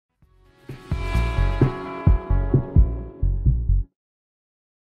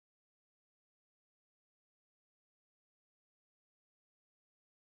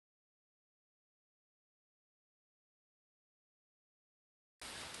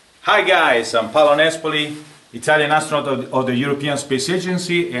Hi guys, I'm Paolo Nespoli, Italian astronaut of the European Space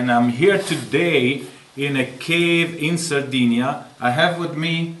Agency, and I'm here today in a cave in Sardinia. I have with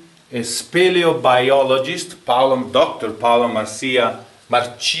me a speleobiologist, Dr. Paolo Marcia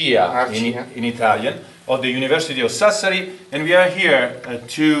in Italian, of the University of Sassari, and we are here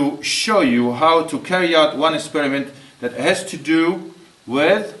to show you how to carry out one experiment that has to do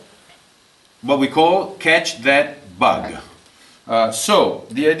with what we call catch that bug. So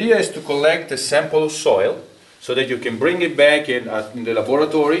the idea is to collect a sample of soil so that you can bring it back in the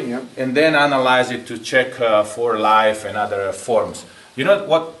laboratory and then analyze it to check for life and other forms. You know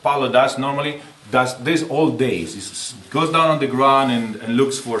what Paolo does normally? Does this all days. He goes down on the ground and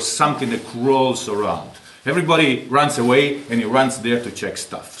looks for something that crawls around. Everybody runs away and he runs there to check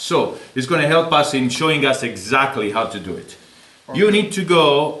stuff. So he's going to help us in showing us exactly how to do it. You need to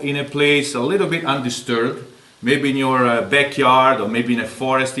go in a place a little bit undisturbed, maybe in your backyard or maybe in a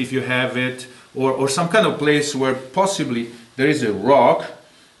forest if you have it, or some kind of place where possibly there is a rock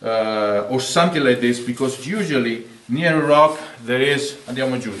or something like this, because usually near a rock there is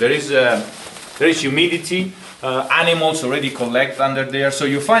humidity, animals already collect under there, so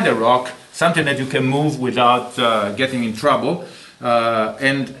you find a rock, something that you can move without getting in trouble,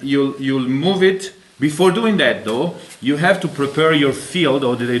 and you'll move it. Before doing that though, you have to prepare your field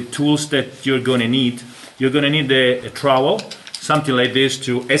or the tools that you're going to need. You're going to need a trowel, something like this,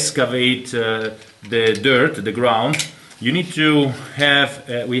 to excavate the dirt, the ground. You need to have,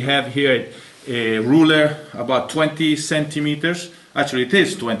 we have here a ruler about 20 centimeters. Actually it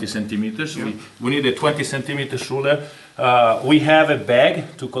is 20 centimeters. Yeah. We need a 20 centimeters ruler. We have a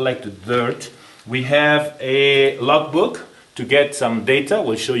bag to collect the dirt. We have a logbook to get some data.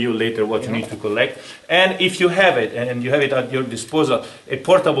 We'll show you later what you need to collect. And if you have it, and you have it at your disposal, a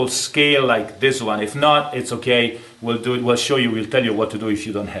portable scale like this one. If not, it's okay. We'll do it. We'll show you. We'll tell you what to do if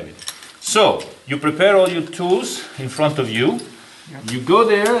you don't have it. So you prepare all your tools in front of you. You go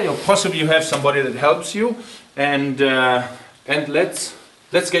there. Possibly you have somebody that helps you, and let's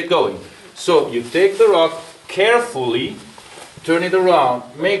get going. So you take the rock carefully, turn it around.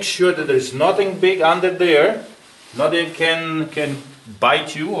 Make sure that there's nothing big under there. Nothing can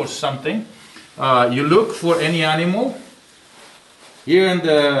bite you or something. You look for any animal. Here in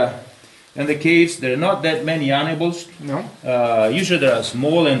the caves, there are not that many animals. No. Usually they are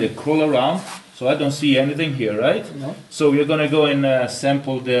small and they crawl around. So I don't see anything here, right? No. So we're going to go and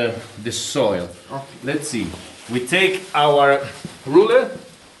sample the soil. Okay. Let's see. We take our ruler.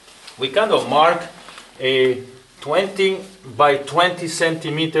 We kind of mark a 20 by 20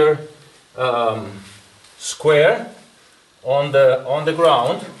 centimeter square on the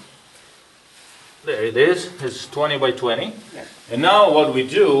ground. There it is. It's 20 by 20. Yeah. And now what we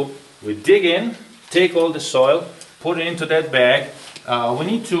do, we dig in, take all the soil, put it into that bag. We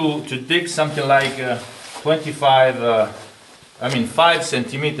need to dig something like 5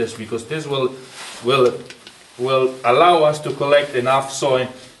 centimeters, because this will allow us to collect enough soil.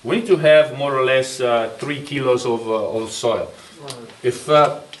 We need to have more or less 3 kilos of soil. Right.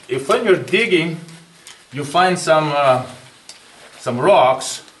 If when you're digging you find some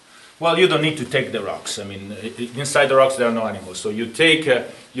rocks, well, you don't need to take the rocks. I mean, inside the rocks there are no animals. So you take the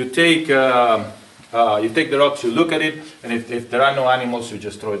rocks, you look at it, and if there are no animals, you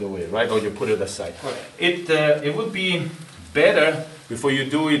just throw it away, right? Or you put it aside. Right. It would be better before you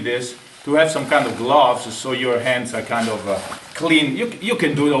do this to have some kind of gloves, so your hands are kind of clean. You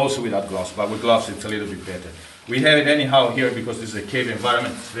can do it also without gloves, but with gloves it's a little bit better. We have it anyhow here because this is a cave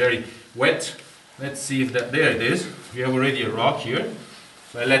environment. It's very wet. Let's see if that, there it is. We have already a rock here.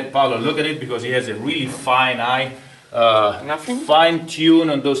 So I let Paolo look at it because he has a really fine eye, fine tune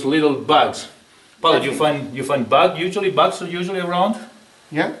on those little bugs. Paolo, do you find bugs? Bugs are usually around?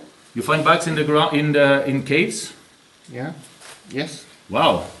 Yeah. You find bugs in the ground in caves? Yeah. Yes.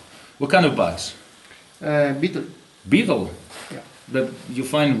 Wow. What kind of bugs? Beetle. Beetle. Yeah. That you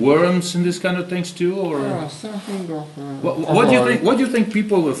find worms and this kind of things too, or something of. What do you think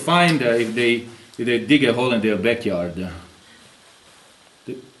people will find if they dig a hole in their backyard?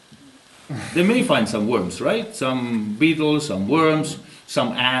 They may find some worms, right? Some beetles, some worms,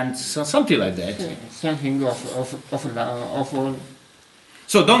 some ants, something like that. Yeah, something of.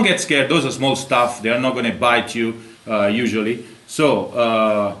 So don't get scared. Those are small stuff. They are not going to bite you usually. So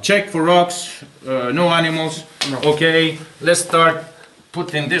check for rocks. No animals. No. Okay. Let's start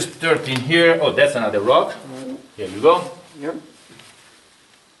putting this dirt in here. Oh, that's another rock. Here you go. Yep.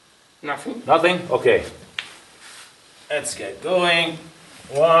 Nothing. Nothing? Okay. Let's get going.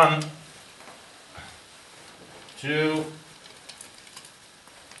 1, 2,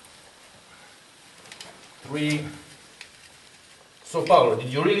 3, So Paolo,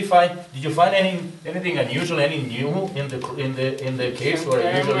 did you find anything unusual, any new in the case, or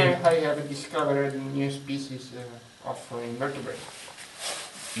usually? I have discovered new species of invertebrates.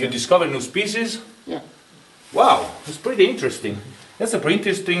 You discovered new species? Yeah. Wow, that's pretty interesting. That's a pretty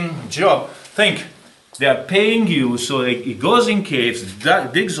interesting job. Think, they are paying you, so it goes in caves,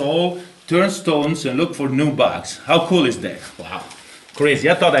 digs hole, turns stones, and look for new bugs. How cool is that? Wow, crazy.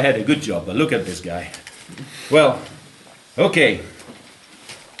 I thought I had a good job, but look at this guy. Well, okay.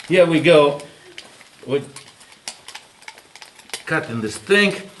 Here we go with cutting this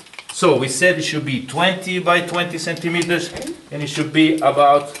thing. So we said it should be 20 by 20 centimeters, and it should be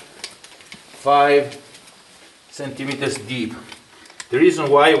about 5 centimeters deep. The reason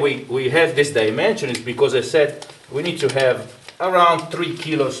why we have this dimension is because I said we need to have around 3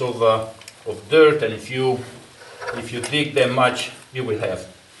 kilos of dirt, and if you dig that much, you will have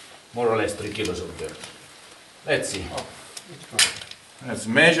more or less 3 kilos of dirt. Let's see. Let's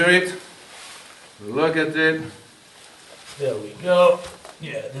measure it. Look at it. There we go.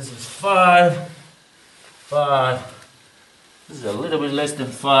 Yeah, this is 5. This is a little bit less than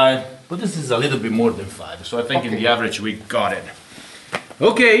 5, but this is a little bit more than 5. So I think in the average we got it.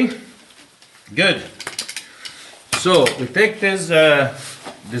 Okay, good. So we take this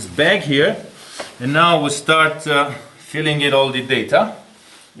this bag here, and now we start filling it all the data.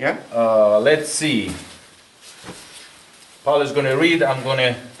 Yeah. Let's see. Paul is going to read, I'm going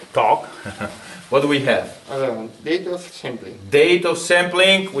to talk. What do we have? Date of sampling. Date of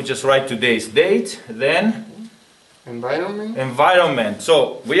sampling, we just write today's date. Then Environment. environment.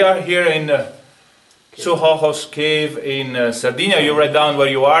 So we are here in Suhohos cave in Sardinia. You write down where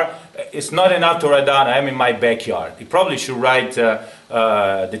you are. It's not enough to write down I'm in my backyard. You probably should write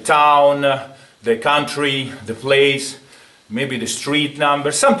the town, the country, the place, maybe the street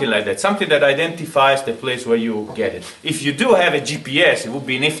number, something like that, something that identifies the place where you get it. If you do have a GPS, it would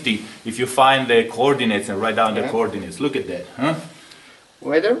be nifty if you find the coordinates and write down the coordinates. Look at that. Huh?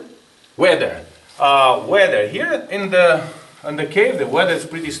 Weather. Weather. Weather. Here in the cave, the weather is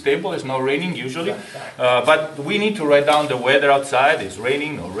pretty stable. It's not raining usually, but we need to write down the weather outside. It's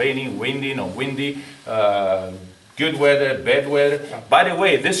raining, or raining, windy, or windy, good weather, bad weather. By the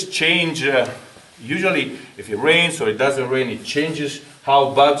way, this change. Usually, if it rains or it doesn't rain, it changes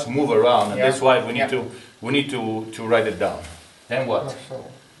how bugs move around, and that's why we need to write it down. Then what? So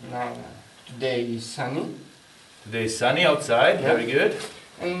now today is sunny. Today is sunny outside. Very good.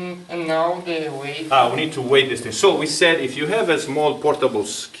 And now the weight. We need to weigh this thing. So we said if you have a small portable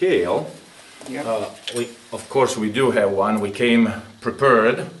scale, of course we do have one. We came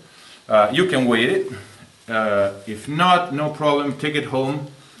prepared. You can weigh it. If not, no problem. Take it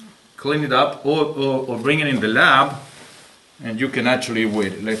home. Clean it up, or bring it in the lab, and you can actually weigh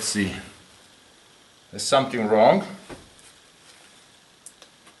it. Let's see. There's something wrong.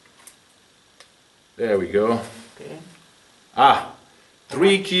 There we go. Okay.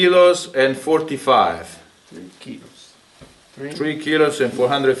 3 kilos and 45. 3 kilos. 3 kilos and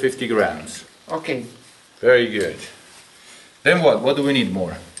 450 grams. Okay. Very good. Then what? What do we need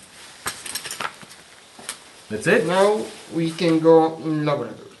more? That's it? Now we can go in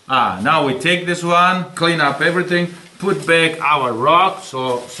laboratory. Now we take this one, clean up everything, put back our rock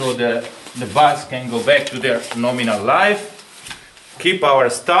so the bugs can go back to their nominal life, keep our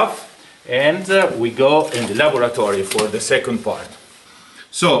stuff, and we go in the laboratory for the second part.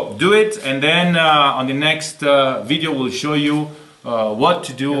 So do it, and then on the next video we'll show you what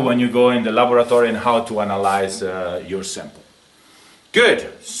to do when you go in the laboratory and how to analyze your sample.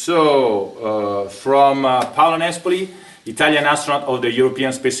 Good. So from Paolo Nespoli, Italian astronaut of the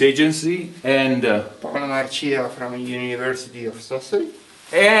European Space Agency, and Paolo Marcia from University of Sassari.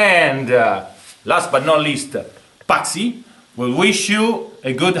 And last but not least, Paxi will wish you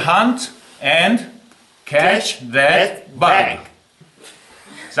a good hunt and catch that bug.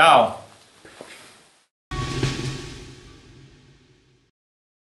 Ciao.